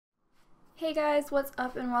Hey guys, what's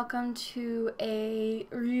up and welcome to a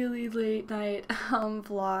really late night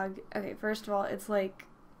vlog. Okay, first of all, it's like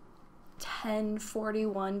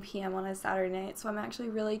 10:41 p.m. on a Saturday night, so I'm actually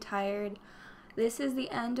really tired. This is the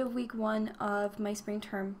end of week 1 of my spring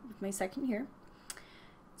term, my second year.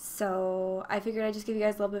 So I figured I'd just give you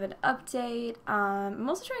guys a little bit of an update. I'm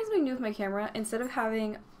also trying something new with my camera. Instead of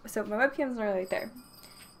having, so my webcam's not right there.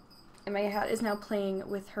 And my cat is now playing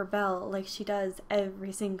with her bell like she does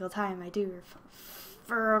every single time I do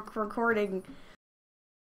for recording.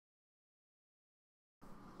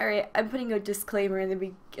 Alright, I'm putting a disclaimer in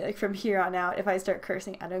the like from here on out. If I start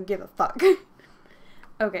cursing, I don't give a fuck.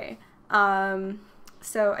 Okay,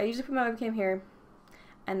 so I usually put my webcam here,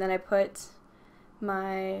 and then I put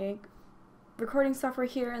my recording software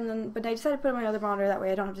here, and then, but I decided to put it on my other monitor, that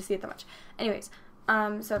way I don't have to see it that much. Anyways,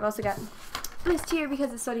 so I've also got this here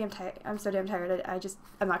because it's so damn tired. I'm so damn tired.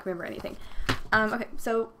 I'm not gonna remember anything. Okay,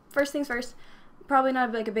 so first things first. Probably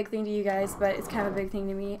not like a big thing to you guys, but it's kind of a big thing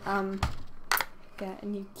to me. Got a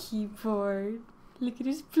new keyboard. Look at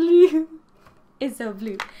this blue. It's so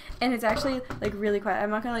blue, and it's actually like really quiet.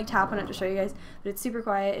 I'm not gonna like tap on it to show you guys, but it's super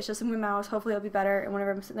quiet. It's just a mouse. Hopefully it'll be better. And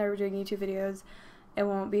whenever I'm sitting there doing YouTube videos, it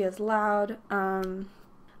won't be as loud.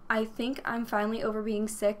 I think I'm finally over being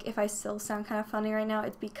sick. If I still sound kind of funny right now,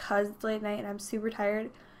 it's because it's late night and I'm super tired.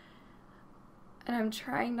 And I'm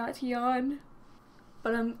trying not to yawn.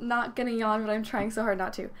 But I'm not gonna yawn, but I'm trying so hard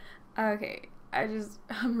not to. Okay,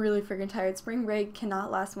 I'm really freaking tired. Spring break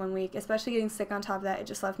cannot last 1 week, especially getting sick on top of that. It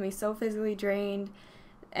just left me so physically drained.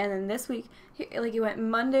 And then this week, like it went,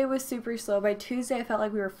 Monday was super slow. By Tuesday, I felt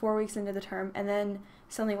like we were 4 weeks into the term. And then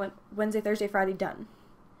suddenly went Wednesday, Thursday, Friday, done.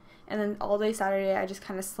 And then all day Saturday, I just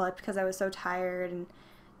kind of slept because I was so tired and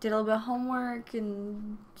did a little bit of homework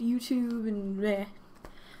and YouTube and bleh.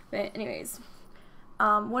 But anyways,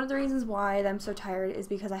 one of the reasons why I'm so tired is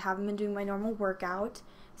because I haven't been doing my normal workout.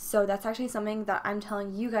 So that's actually something that I'm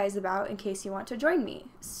telling you guys about in case you want to join me.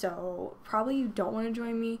 So probably you don't want to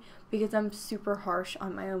join me because I'm super harsh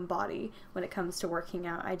on my own body when it comes to working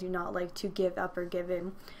out. I do not like to give up or give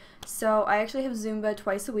in. So I actually have Zumba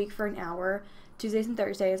twice a week for an hour. Tuesdays and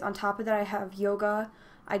Thursdays. On top of that, I have yoga.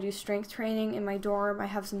 I do strength training in my dorm. I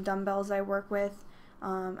have some dumbbells I work with.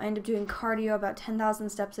 I end up doing cardio about 10,000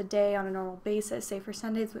 steps a day on a normal basis, save for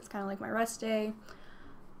Sundays, but it's kind of like my rest day.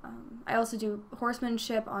 I also do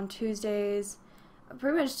horsemanship on Tuesdays.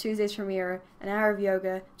 Pretty much Tuesdays for me are an hour of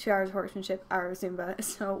yoga, 2 hours of horsemanship, hour of Zumba,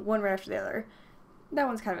 so one right after the other. That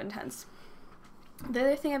one's kind of intense. The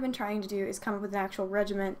other thing I've been trying to do is come up with an actual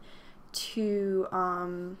regiment to,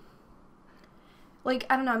 like,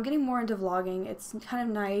 I don't know, I'm getting more into vlogging. It's kind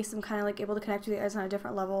of nice. I'm kind of like able to connect with you guys on a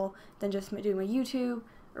different level than just doing my YouTube,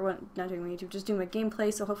 or not doing my YouTube, just doing my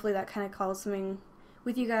gameplay, so hopefully that kind of calls something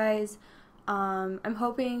with you guys. I'm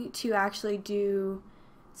hoping to actually do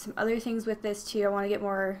some other things with this too. I want to get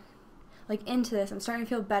more like into this. I'm starting to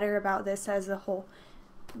feel better about this as a whole.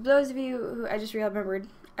 For those of you who, I just remembered,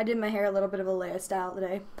 I did my hair a little bit of a Leia style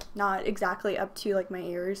today. Not exactly up to like my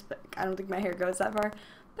ears, but I don't think my hair goes that far,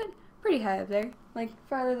 but pretty high up there, like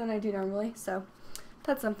farther than I do normally, so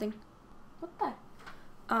that's something. What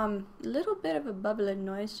the? Little bit of a bubbling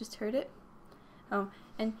noise, just heard it. Oh,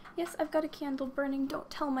 and yes, I've got a candle burning. Don't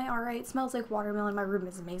tell my RA. It smells like watermelon. My room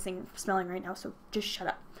is amazing smelling right now, so just shut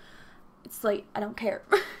up. It's late. I don't care.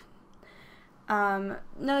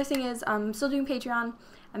 Another thing is, I'm still doing Patreon.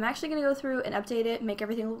 I'm actually going to go through and update it, make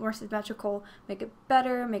everything a little more symmetrical, make it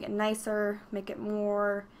better, make it nicer, make it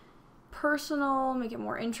more personal, make it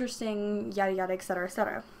more interesting, yada yada, etc,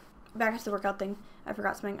 etc. Back to the workout thing, I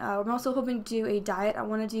forgot something. I'm also hoping to do a diet. I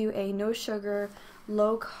want to do a no sugar,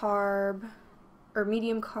 low carb, or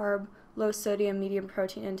medium carb, low sodium, medium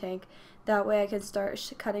protein intake. That way I can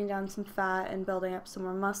start cutting down some fat and building up some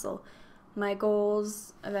more muscle. My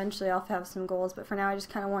goals, eventually I'll have some goals, but for now I just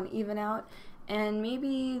kind of want to even out and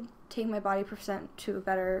maybe take my body percent to a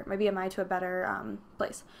better, my BMI to a better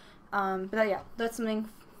place. But yeah, that's something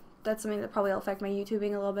that probably will affect my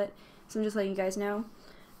YouTubing a little bit, so I'm just letting you guys know.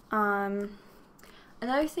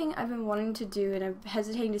 Another thing I've been wanting to do, and I'm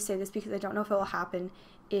hesitating to say this because I don't know if it will happen,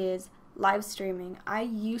 is live streaming. I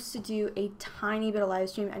used to do a tiny bit of live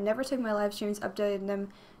streaming. I never took my live streams, updated them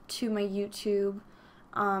to my YouTube.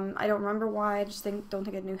 I don't remember why, I just don't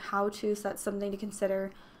think I knew how to, so that's something to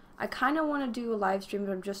consider. I kind of want to do a live stream,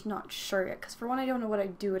 but I'm just not sure yet, because for one, I don't know what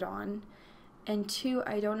I'd do it on. And two,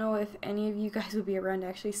 I don't know if any of you guys would be around to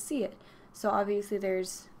actually see it. So obviously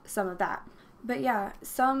there's some of that. But yeah,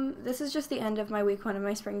 this is just the end of my week 1 of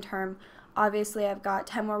my spring term. Obviously I've got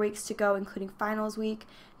 10 more weeks to go, including finals week.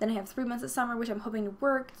 Then I have 3 months of summer, which I'm hoping to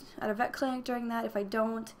work at a vet clinic during that. If I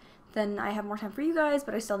don't, then I have more time for you guys,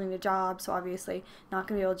 but I still need a job, so obviously not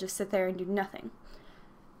going to be able to just sit there and do nothing.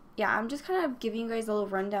 Yeah, I'm just kind of giving you guys a little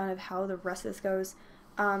rundown of how the rest of this goes.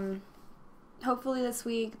 Hopefully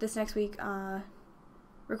this next week,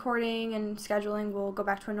 recording and scheduling will go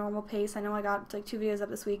back to a normal pace. I know I got like 2 videos up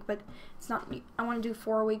this week, but it's not, I want to do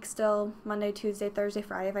 4 weeks still, Monday, Tuesday, Thursday,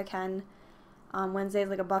 Friday if I can. Wednesday is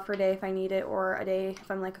like a buffer day if I need it, or a day if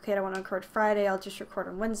I'm like, okay, I don't want to record Friday, I'll just record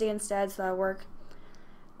on Wednesday instead, so that'll work.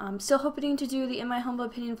 I'm still hoping to do the In My Humble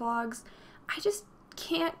Opinion vlogs. I just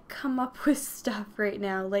can't come up with stuff right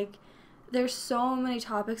now. Like, there's so many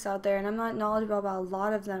topics out there, and I'm not knowledgeable about a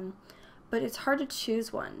lot of them, but it's hard to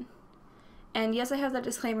choose one. And yes, I have that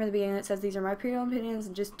disclaimer in the beginning that says these are my personal opinions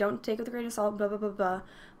and just don't take it with a grain of salt, blah, blah, blah, blah.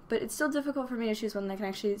 But it's still difficult for me to choose one that I can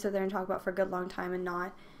actually sit there and talk about for a good long time and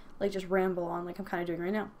not, like, just ramble on like I'm kind of doing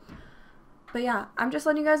right now. But yeah, I'm just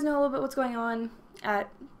letting you guys know a little bit what's going on at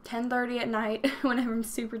 10:30 at night whenever I'm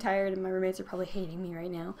super tired, and my roommates are probably hating me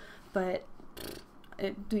right now. But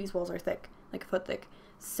these walls are thick, like a foot thick,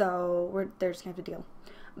 so they're just gonna have to deal.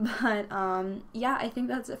 But yeah, I think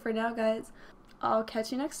that's it for now, guys. I'll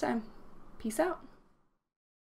catch you next time. Peace out.